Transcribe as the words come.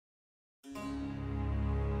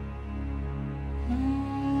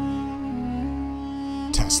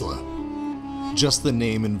Just the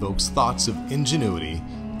name invokes thoughts of ingenuity,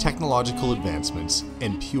 technological advancements,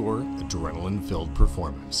 and pure adrenaline-filled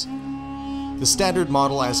performance. The standard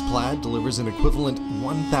Model S Plaid delivers an equivalent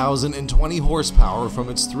 1,020 horsepower from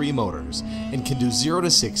its 3 motors and can do 0 to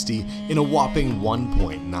 60 in a whopping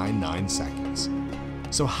 1.99 seconds.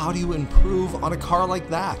 So how do you improve on a car like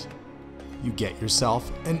that? You get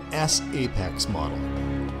yourself an S Apex model.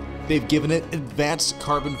 They've given it advanced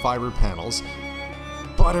carbon fiber panels,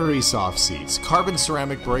 buttery soft seats, carbon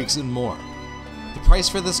ceramic brakes, and more. The price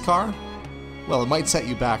for this car? Well, it might set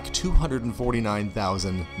you back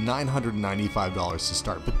 $249,995 to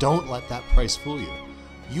start, but don't let that price fool you.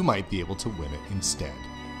 You might be able to win it instead.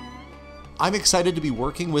 I'm excited to be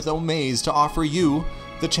working with Omaze to offer you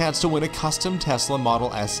the chance to win a custom Tesla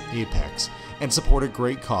Model S Apex and support a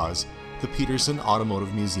great cause, the Peterson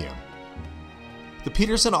Automotive Museum. The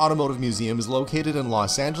Peterson Automotive Museum is located in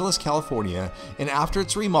Los Angeles, California, and after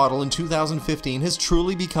its remodel in 2015 has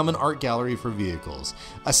truly become an art gallery for vehicles,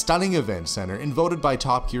 a stunning event center, and voted by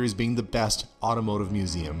Top Gear as being the best automotive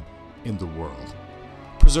museum in the world,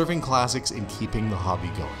 preserving classics and keeping the hobby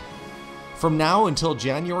going. From now until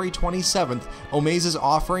January 27th, Omaze is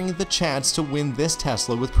offering the chance to win this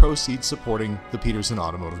Tesla with proceeds supporting the Peterson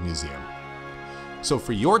Automotive Museum. So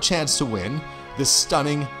for your chance to win this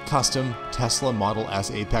stunning custom Tesla Model S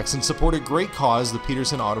Apex and support a great cause, the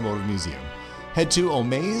Peterson Automotive Museum, head to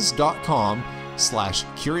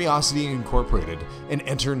omaze.com/Curiosity Incorporated and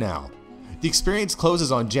enter now. The experience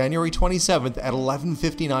closes on January 27th at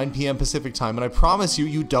 11:59 p.m. Pacific time, and I promise you,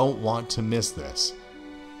 you don't want to miss this.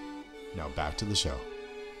 Now back to the show.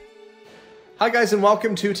 Hi guys, and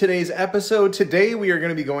welcome to today's episode. Today we are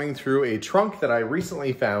going to be going through a trunk that I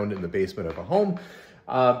recently found in the basement of a home.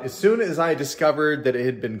 As soon as I discovered that it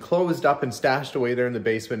had been closed up and stashed away there in the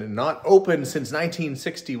basement and not opened since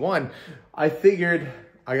 1961, I figured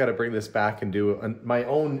I got to bring this back and do my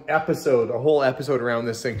own episode, a whole episode around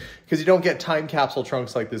this thing, because you don't get time capsule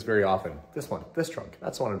trunks like this very often. This trunk,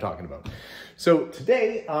 that's what I'm talking about. So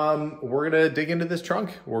today, we're going to dig into this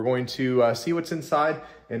trunk. We're going to see what's inside,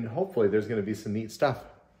 and hopefully there's going to be some neat stuff.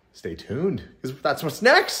 Stay tuned, because that's what's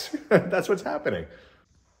next. That's what's happening.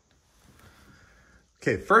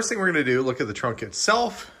 Okay, first thing we're going to do, look at the trunk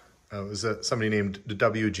itself. It was somebody named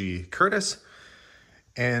W.G. Curtis,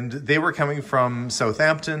 and they were coming from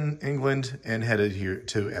Southampton, England, and headed here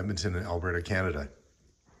to Edmonton in Alberta, Canada.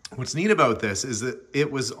 What's neat about this is that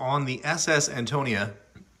it was on the SS Antonia,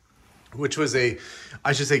 which was I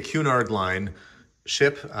should say, Cunard line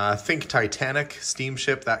ship, think Titanic,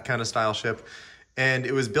 steamship, that kind of style ship. And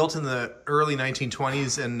it was built in the early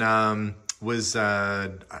 1920s and was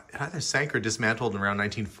either sank or dismantled around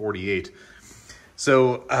 1948.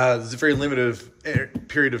 So there's a very limited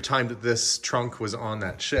period of time that this trunk was on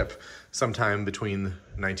that ship. Sometime between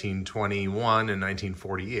 1921 and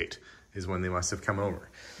 1948 is when they must have come over.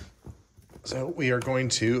 So we are going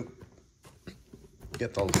to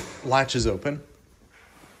get the latches open.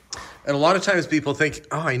 And a lot of times people think,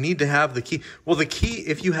 oh, I need to have the key. Well, the key,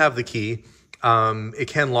 if you have the key, it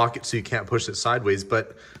can lock it so you can't push it sideways,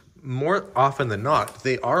 but more often than not,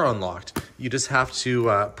 they are unlocked. You just have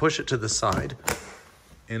to push it to the side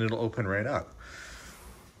and it'll open right up.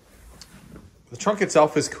 The trunk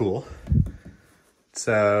itself is cool. It's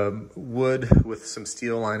wood with some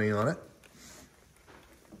steel lining on it.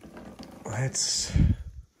 Let's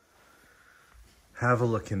have a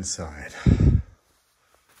look inside.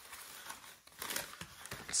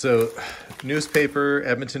 So, newspaper,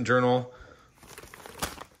 Edmonton Journal,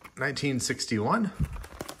 1961.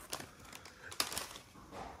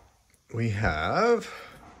 We have,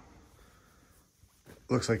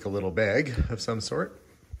 looks like a little bag of some sort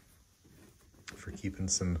for keeping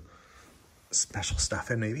some special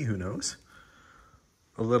stuff in, maybe, who knows.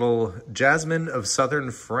 A little Jasmine of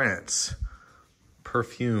Southern France,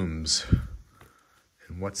 perfumes,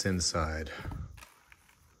 and what's inside.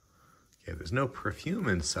 Okay, there's no perfume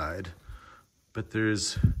inside, but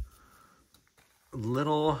there's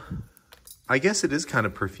little, I guess it is kind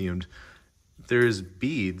of perfumed. There's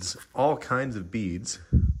beads, all kinds of beads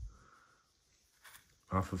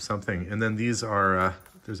off of something. And then these are,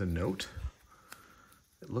 there's a note,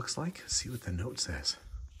 it looks like. See what the note says.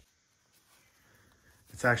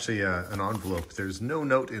 It's actually an envelope. There's no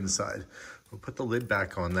note inside. We'll put the lid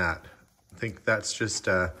back on that. I think that's just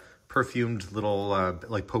perfumed little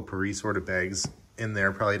like potpourri sort of bags in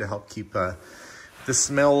there, probably to help keep the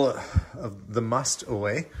smell of the must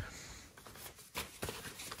away.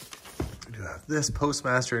 We do have this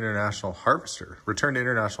Postmaster International Harvester, Return to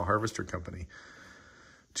International Harvester Company,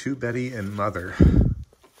 to Betty and Mother.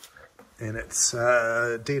 And it's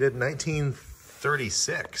dated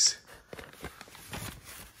 1936.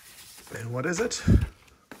 And what is it?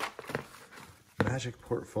 Magic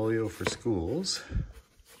portfolio for schools.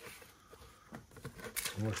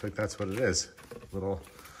 It looks like that's what it is. Little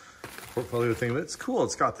portfolio thing, but it's cool.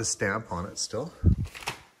 It's got the stamp on it still.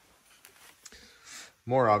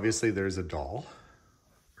 More obviously, there's a doll.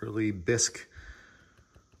 Early bisque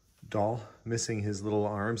doll, missing his little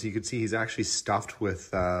arms. You can see he's actually stuffed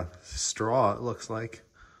with straw, it looks like.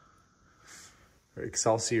 Or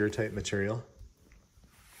Excelsior type material.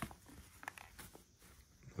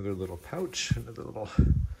 Another little pouch, another little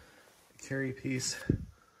carry piece.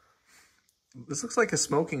 This looks like a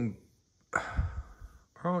smoking...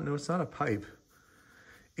 Oh, no, it's not a pipe.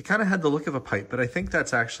 It kind of had the look of a pipe, but I think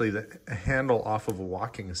that's actually the handle off of a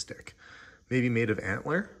walking stick. Maybe made of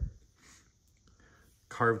antler.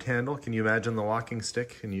 Carved handle. Can you imagine the walking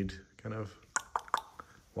stick? And you'd kind of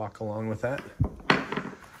walk along with that.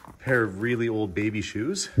 A pair of really old baby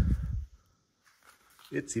shoes.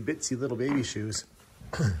 Itsy bitsy little baby shoes.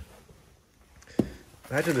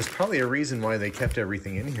 Imagine there's probably a reason why they kept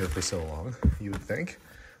everything in here for so long, you would think.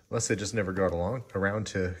 Unless they just never got around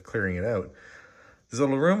to clearing it out. There's a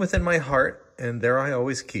little room within my heart, and there I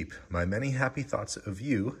always keep my many happy thoughts of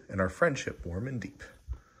you and our friendship warm and deep.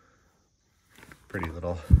 Pretty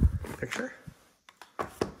little picture.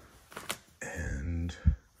 And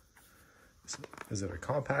is it a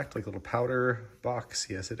compact, like little powder box?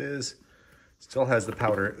 Yes, it is. Still has the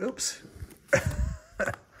powder. Oops.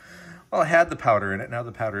 Well, it had the powder in it. Now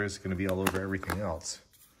the powder is going to be all over everything else,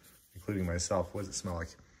 including myself. What does it smell like?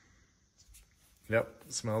 Yep,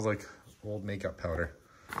 it smells like old makeup powder.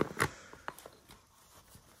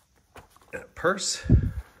 Purse.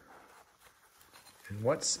 And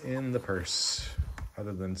what's in the purse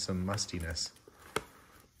other than some mustiness?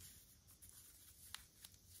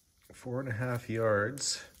 4.5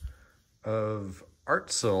 yards of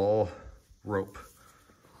Artsel rope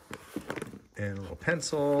and a little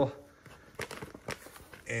pencil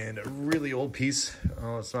and a really old piece.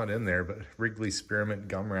 Oh, it's not in there, but Wrigley Spearmint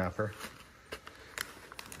gum wrapper.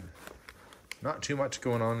 Not too much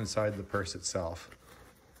going on inside the purse itself.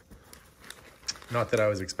 Not that I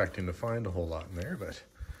was expecting to find a whole lot in there, but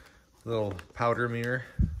a little powder mirror.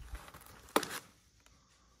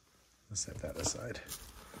 Let's set that aside.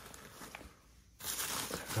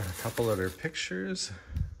 Got a couple other pictures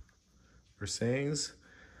or sayings.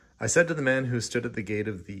 I said to the man who stood at the gate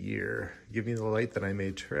of the year, give me the light that I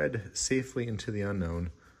may tread safely into the unknown. And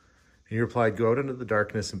he replied, go out into the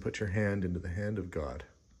darkness and put your hand into the hand of God.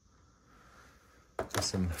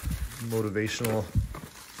 Just some motivational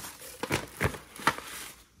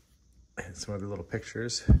and some other little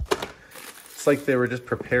pictures. It's like they were just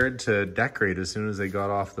prepared to decorate as soon as they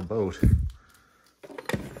got off the boat.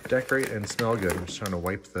 Decorate and smell good. I'm just trying to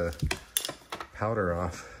wipe the powder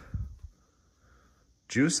off.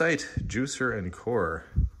 Juicite, juicer, and core.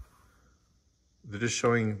 They're just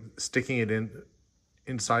showing sticking it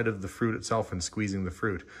inside of the fruit itself and squeezing the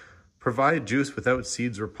fruit. Provide juice without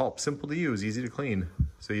seeds or pulp. Simple to use, easy to clean.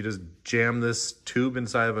 So you just jam this tube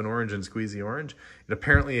inside of an orange and squeeze the orange. And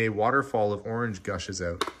apparently a waterfall of orange gushes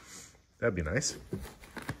out. That'd be nice.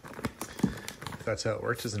 If that's how it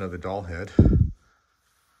works. There's another doll head.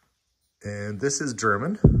 And this is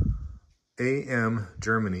German. AM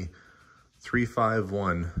Germany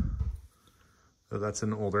 351. So that's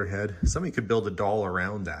an older head. Somebody could build a doll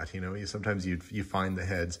around that, you know. Sometimes you find the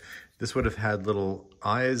heads. This would have had little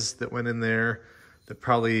eyes that went in there that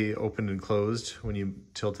probably opened and closed when you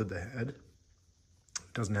tilted the head.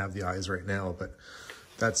 It doesn't have the eyes right now, but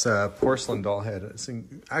that's a porcelain doll head.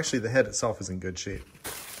 Actually, the head itself is in good shape.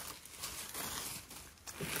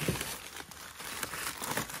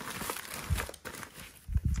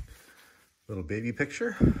 Little baby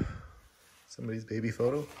picture. Somebody's baby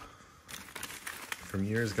photo from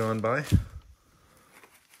years gone by.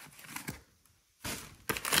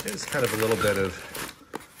 It's kind of a little bit of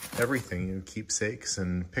everything, you know, keepsakes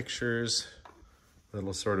and pictures,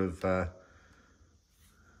 little sort of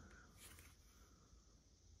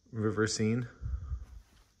river scene.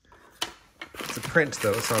 It's a print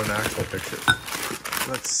though, it's not an actual picture.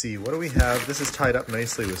 Let's see, what do we have? This is tied up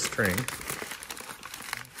nicely with string.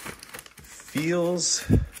 Feels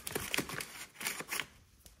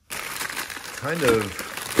kind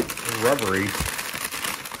of rubbery.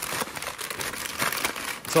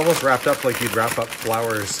 It's almost wrapped up like you'd wrap up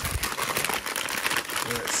flowers.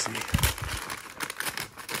 Let's see.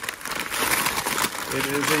 It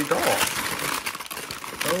is a doll.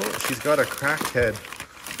 Oh, she's got a cracked head.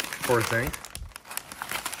 Poor thing.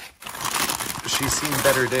 She's seen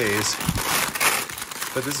better days.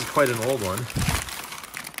 But this is quite an old one.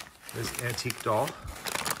 This antique doll.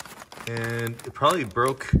 And it probably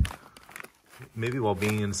broke maybe while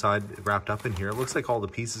being inside, wrapped up in here. It looks like all the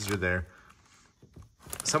pieces are there.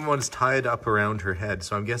 Someone's tied up around her head,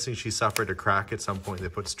 so I'm guessing she suffered a crack at some point. They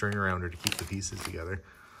put string around her to keep the pieces together.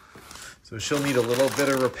 So she'll need a little bit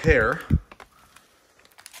of repair.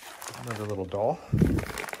 Another little doll.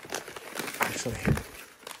 Actually,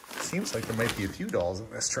 it seems like there might be a few dolls in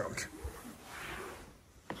this trunk.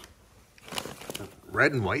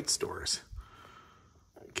 Red and white stores.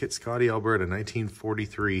 Kit Scotty, Alberta,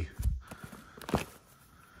 1943.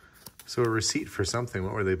 So a receipt for something.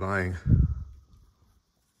 What were they buying?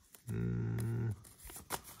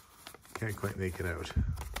 Can't quite make it out.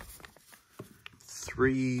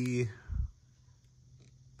 3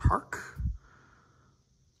 Park?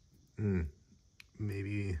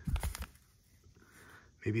 Maybe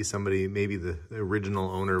somebody, maybe the original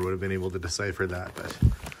owner would have been able to decipher that, but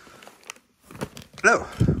no.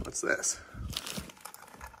 What's this?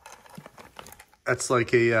 That's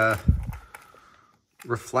like a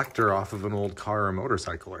reflector off of an old car or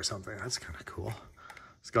motorcycle or something. That's kind of cool.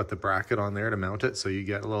 It's got the bracket on there to mount it, so you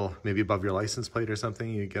get a little, maybe above your license plate or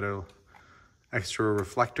something, you get a extra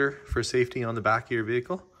reflector for safety on the back of your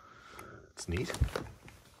vehicle. It's neat.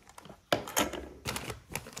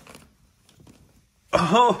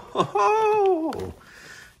 Oh,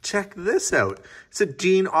 check this out. It's a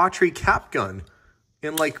Gene Autry cap gun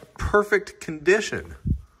in like perfect condition.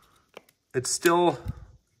 It still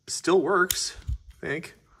works, I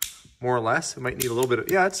think, more or less. It might need a little bit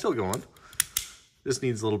of, yeah, it's still going. Just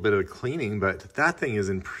needs a little bit of cleaning, but that thing is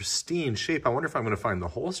in pristine shape. I wonder if I'm going to find the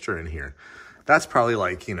holster in here. That's probably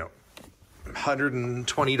like, you know,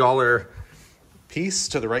 $120 piece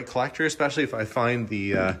to the right collector, especially if I find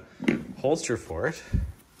the holster for it.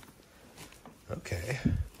 Okay.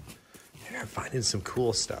 Yeah, I'm finding some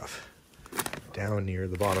cool stuff down near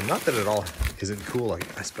the bottom. Not that it all isn't cool, I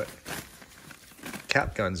guess, but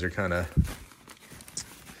cap guns are kind of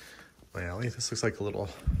my alley. This looks like a little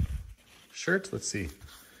shirt. Let's see.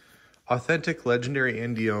 Authentic legendary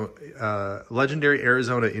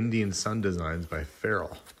Arizona Indian sun designs by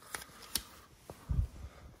Farrell.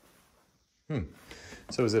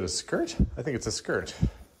 So is it a skirt? I think it's a skirt.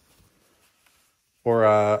 Or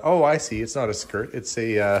oh, I see. It's not a skirt. It's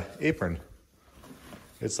a apron.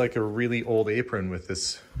 It's like a really old apron with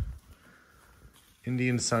this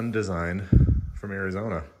Indian sun design from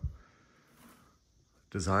Arizona.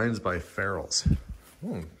 Designs by Farrell's.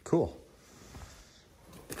 Cool.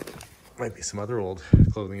 Might be some other old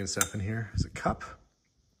clothing and stuff in here. There's a cup.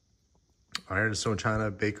 Ironstone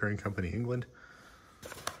China, Baker and Company, England.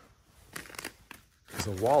 There's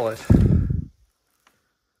a wallet.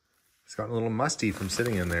 It's gotten a little musty from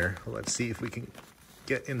sitting in there. Let's see if we can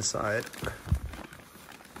get inside.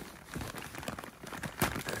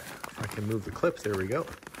 If I can move the clip, there we go.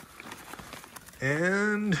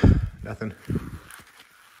 And nothing.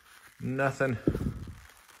 Nothing.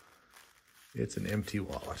 It's an empty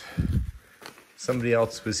wallet. Somebody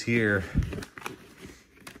else was here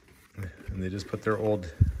and they just put their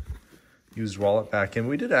old used wallet back in.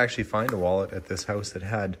 We did actually find a wallet at this house that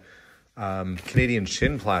had Canadian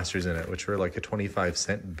shin plasters in it, which were like a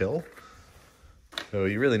 25-cent bill. So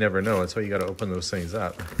you really never know. That's why you got to open those things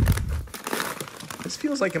up. This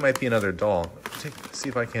feels like it might be another doll. See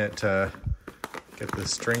if I can't get the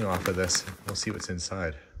string off of this. We'll see what's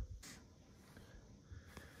inside.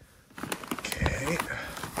 Okay.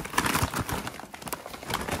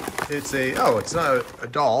 It's a, oh, it's not a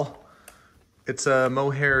doll. It's a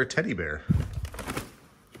mohair teddy bear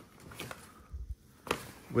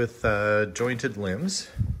with jointed limbs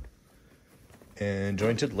and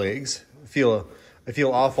jointed legs. I feel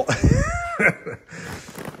awful.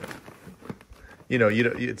 You know,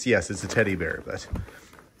 it's a teddy bear, but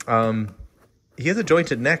he has a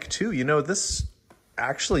jointed neck too. You know, this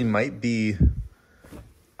actually might be,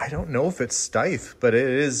 I don't know if it's Steiff, but it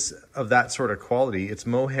is of that sort of quality. It's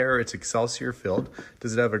mohair, it's Excelsior filled.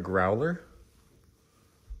 Does it have a growler?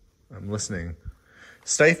 I'm listening.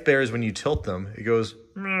 Steiff bears, when you tilt them, it goes,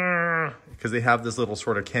 because they have this little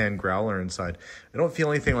sort of canned growler inside. I don't feel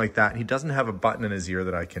anything like that. And he doesn't have a button in his ear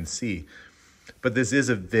that I can see. But this is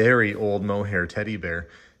a very old mohair teddy bear.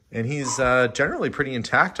 And he's generally pretty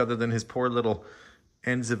intact, other than his poor little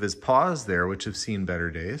ends of his paws there, which have seen better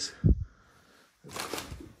days.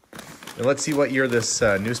 And let's see what year this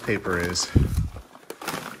newspaper is.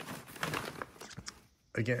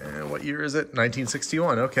 Again, what year is it?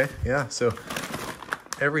 1961. Okay, yeah. So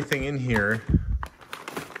everything in here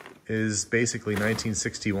is basically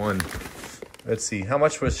 1961. Let's see. How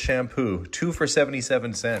much was shampoo? 2 for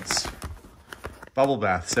 77 cents. Bubble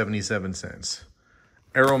bath, 77 cents.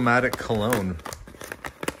 Aromatic cologne.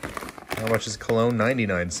 How much is cologne?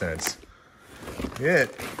 99 cents.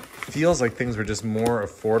 It feels like things were just more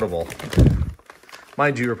affordable.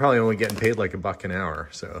 Mind you, we're probably only getting paid like $1 an hour,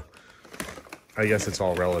 so I guess it's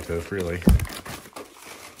all relative, really.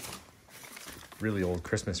 Really old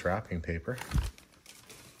Christmas wrapping paper.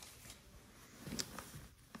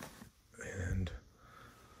 And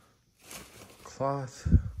cloth.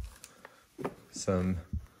 Some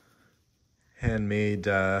handmade,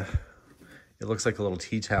 it looks like a little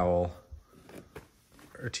tea towel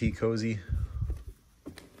or tea cozy.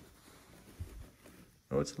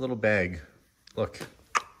 Oh, it's a little bag. Look,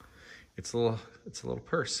 it's a little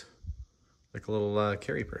purse, like a little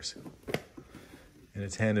carry purse. And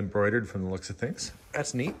it's hand embroidered from the looks of things.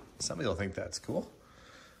 That's neat. Somebody will think that's cool.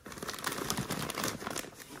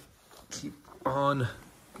 Keep on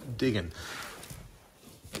digging.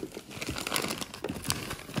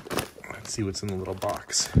 Let's see what's in the little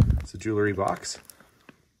box. It's a jewelry box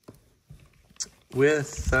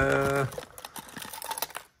with, I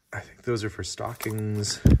think those are for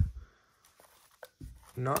stockings.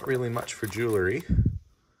 Not really much for jewelry.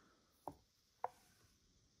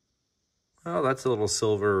 Oh, that's a little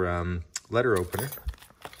silver letter opener.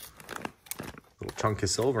 Little chunk of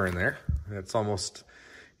silver in there. It's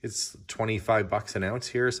 25 bucks an ounce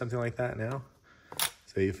here or something like that now.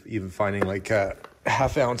 So even finding like a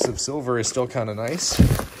 ½ ounce of silver is still kind of nice.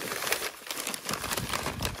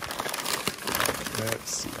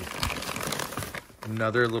 Let's see.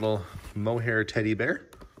 Another little mohair teddy bear.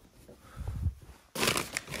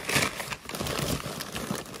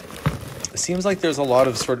 It seems like there's a lot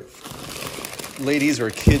of sort of ladies or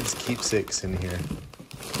kids keepsakes in here.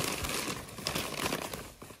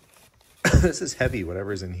 This is heavy,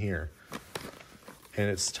 whatever's in here. And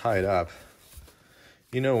it's tied up.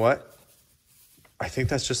 You know what? I think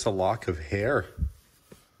that's just a lock of hair.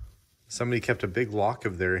 Somebody kept a big lock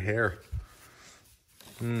of their hair.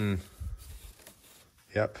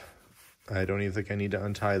 Yep. I don't even think I need to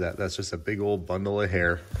untie that. That's just a big old bundle of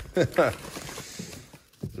hair.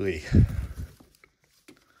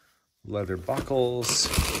 Leather buckles.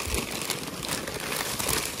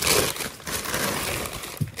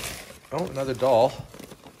 Oh, another doll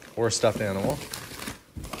or stuffed animal.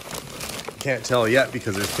 Can't tell yet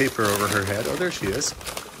because there's paper over her head. Oh, there she is.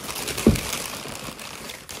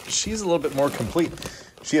 She's a little bit more complete.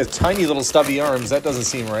 She has tiny little stubby arms. That doesn't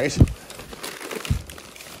seem right.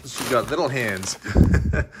 She's got little hands.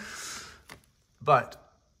 But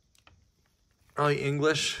early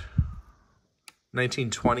English,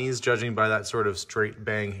 1920s, judging by that sort of straight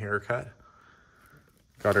bang haircut.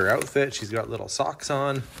 Got her outfit. She's got little socks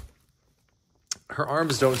on. Her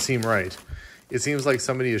arms don't seem right. It seems like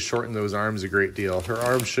somebody has shortened those arms a great deal. Her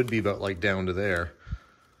arms should be about like down to there.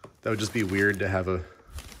 That would just be weird to have a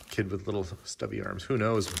kid with little stubby arms. Who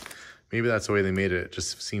knows? Maybe that's the way they made it. It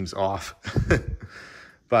just seems off.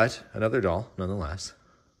 But another doll, nonetheless.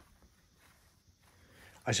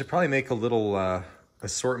 I should probably make a little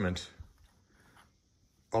assortment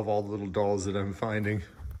of all the little dolls that I'm finding.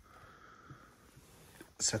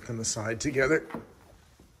 Set them aside together.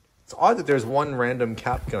 It's odd that there's one random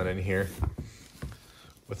cap gun in here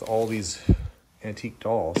with all these antique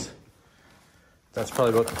dolls. That's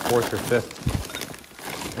probably about the 4th or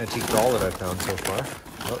 5th antique doll that I've found so far.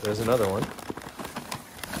 Oh, there's another one.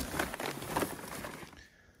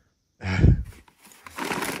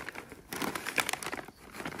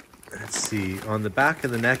 Let's see. On the back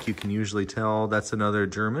of the neck, you can usually tell that's another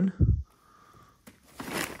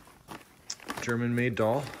German-made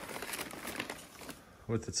doll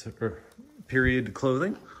with its period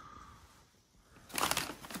clothing.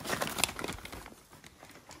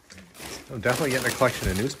 I'm definitely getting a collection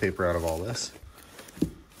of newspaper out of all this.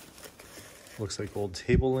 Looks like old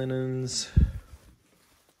table linens.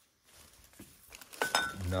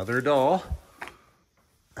 Another doll.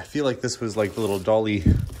 I feel like this was like the little dolly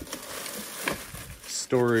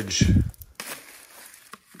storage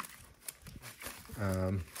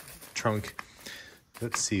trunk.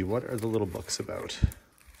 Let's see, what are the little books about?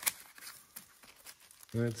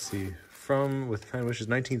 Let's see, from With Kind Wishes,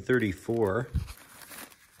 1934.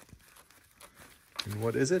 And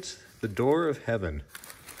what is it? The Door of Heaven.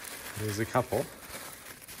 There's a couple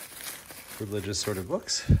religious sort of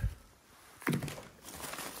books.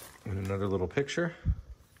 And another little picture.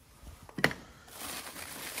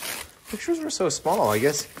 Pictures are so small, I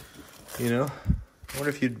guess, you know. I wonder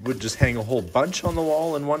if you would just hang a whole bunch on the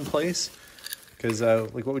wall in one place. Because,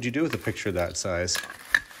 like, what would you do with a picture that size?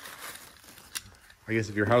 I guess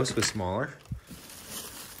if your house was smaller.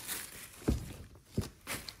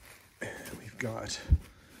 We've got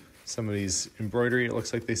somebody's embroidery. It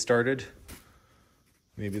looks like they started.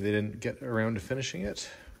 Maybe they didn't get around to finishing it.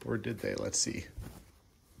 Or did they? Let's see.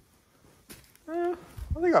 Well,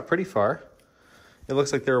 they got pretty far. It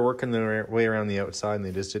looks like they were working their way around the outside and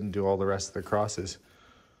they just didn't do all the rest of the crosses.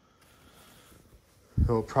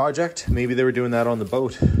 So project, maybe they were doing that on the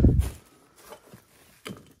boat.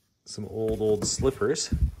 Some old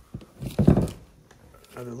slippers.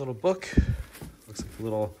 Another little book. Looks like a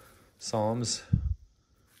little Psalms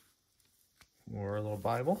or a little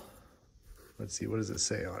Bible. Let's see, what does it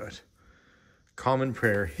say on it? Common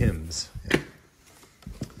prayer hymns. Yeah.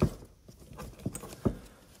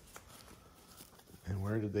 And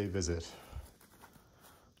where did they visit?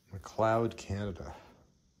 McLeod, Canada.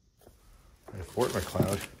 Fort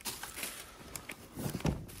McLeod.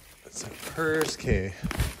 It's a purse. Okay.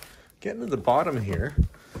 Getting to the bottom here.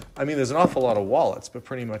 I mean, there's an awful lot of wallets, but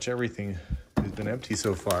pretty much everything has been empty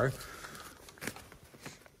so far.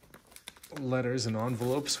 Letters and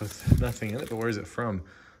envelopes with nothing in it, but where is it from?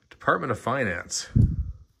 Department of Finance.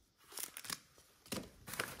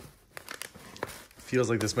 Feels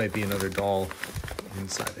like this might be another doll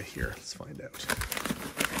inside of here. Let's find out.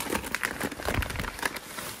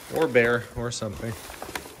 Or bear, or something.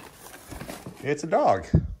 It's a dog.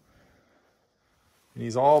 And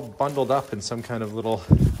he's all bundled up in some kind of little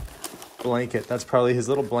blanket. That's probably his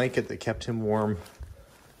little blanket that kept him warm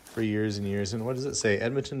for years and years. And what does it say?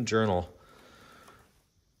 Edmonton Journal.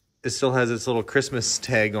 It still has its little Christmas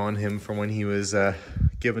tag on him from when he was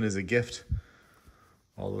given as a gift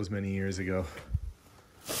all those many years ago.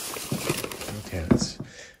 Okay, let's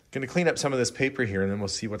going to clean up some of this paper here and then we'll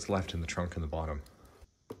see what's left in the trunk in the bottom.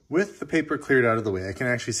 With the paper cleared out of the way, I can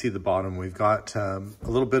actually see the bottom. We've got a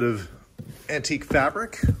little bit of antique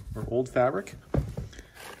fabric or old fabric.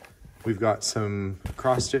 We've got some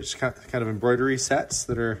cross-stitch kind of embroidery sets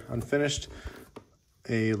that are unfinished.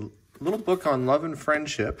 A little book on love and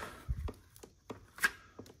friendship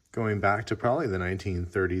going back to probably the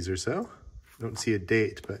 1930s or so. Don't see a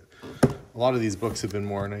date, but a lot of these books have been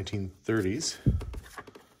more 1930s.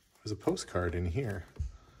 There's a postcard in here.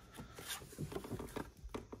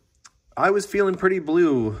 I was feeling pretty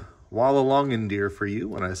blue while a longin' dear for you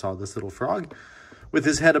when I saw this little frog. With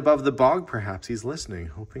his head above the bog, perhaps he's listening,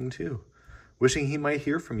 hoping too. Wishing he might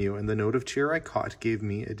hear from you, and the note of cheer I caught gave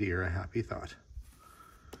me a dear, a happy thought.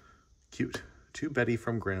 Cute. To Betty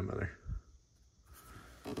from grandmother.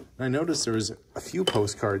 I noticed there was a few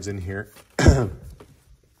postcards in here.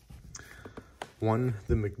 One,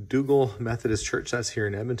 the McDougall Methodist Church, that's here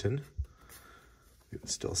in Edmonton. It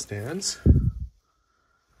still stands.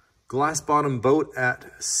 Glass bottom boat at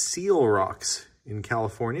Seal Rocks in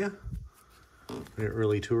California. An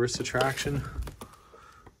early tourist attraction.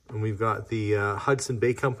 And we've got the Hudson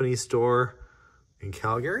Bay Company store in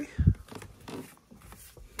Calgary.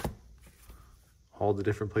 All the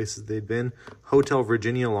different places they'd been. Hotel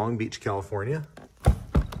Virginia, Long Beach, California.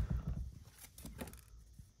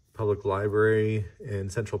 Public Library in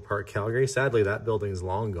Central Park, Calgary. Sadly, that building's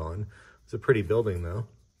long gone. It's a pretty building, though.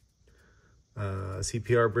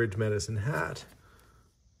 CPR Bridge, Medicine Hat.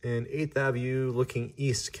 And 8th Avenue looking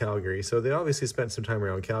east, Calgary. So they obviously spent some time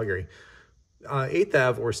around Calgary. 8th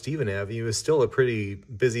Ave or Stephen Avenue is still a pretty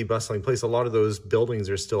busy, bustling place. A lot of those buildings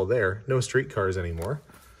are still there. No streetcars anymore.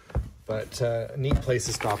 But a neat place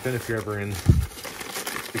to stop in if you're ever in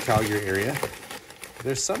the Calgary area.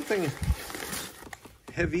 There's something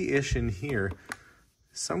heavy-ish in here.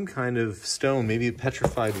 Some kind of stone, maybe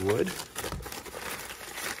petrified wood.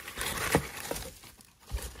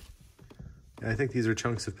 I think these are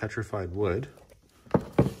chunks of petrified wood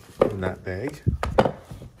in that bag.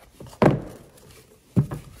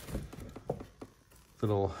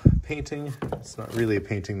 Little painting. It's not really a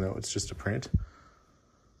painting though, it's just a print.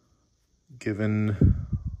 Given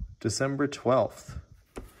December 12th.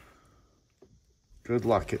 Good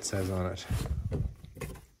luck, it says on it.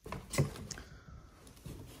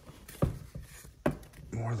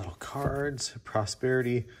 More little cards.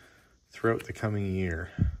 Prosperity throughout the coming year.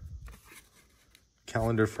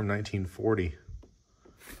 Calendar from 1940.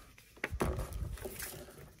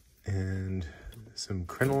 And some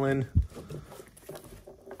crinoline.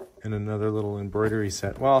 And another little embroidery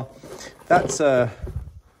set. Well, that's a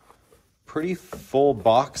pretty full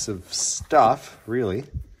box of stuff, really.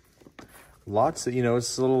 Lots of,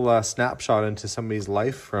 it's a little snapshot into somebody's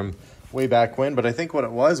life from way back when. But I think what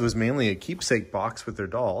it was mainly a keepsake box with their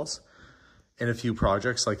dolls. And a few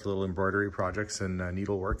projects, like little embroidery projects and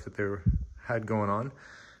needlework that they had going on.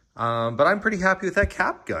 But I'm pretty happy with that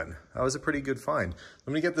cap gun. That was a pretty good find.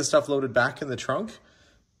 Let me get this stuff loaded back in the trunk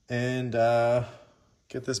and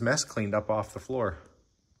get this mess cleaned up off the floor.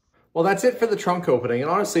 Well, that's it for the trunk opening. And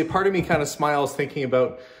honestly, part of me kind of smiles thinking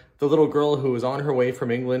about the little girl who was on her way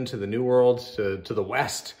from England to the New World, to the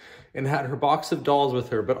West, and had her box of dolls with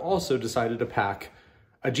her, but also decided to pack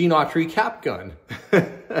a Gene Autry cap gun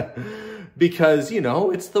because, you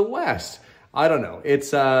know, it's the West. I don't know.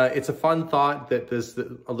 It's a fun thought that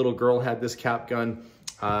a little girl had this cap gun.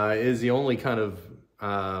 Is the only kind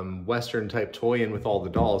of Western type toy in with all the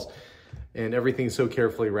dolls, and everything's so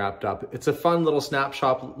carefully wrapped up. It's a fun little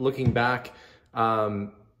snapshot looking back,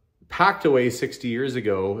 packed away 60 years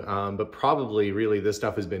ago, but probably really this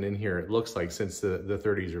stuff has been in here, it looks like, since the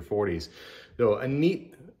 30s or 40s. So a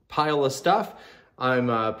neat pile of stuff.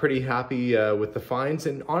 I'm pretty happy with the finds,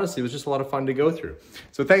 and honestly, it was just a lot of fun to go through.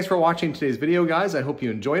 So thanks for watching today's video, guys. I hope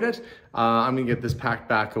you enjoyed it. I'm gonna get this packed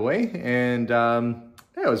back away, and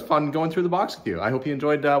yeah, it was fun going through the box with you. I hope you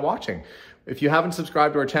enjoyed watching. If you haven't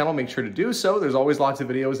subscribed to our channel, make sure to do so. There's always lots of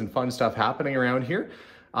videos and fun stuff happening around here.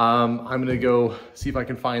 I'm gonna go see if I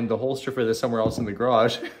can find the holster for this somewhere else in the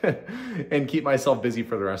garage and keep myself busy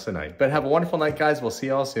for the rest of the night. But have a wonderful night, guys. We'll see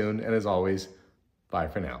y'all soon. And as always, bye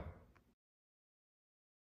for now.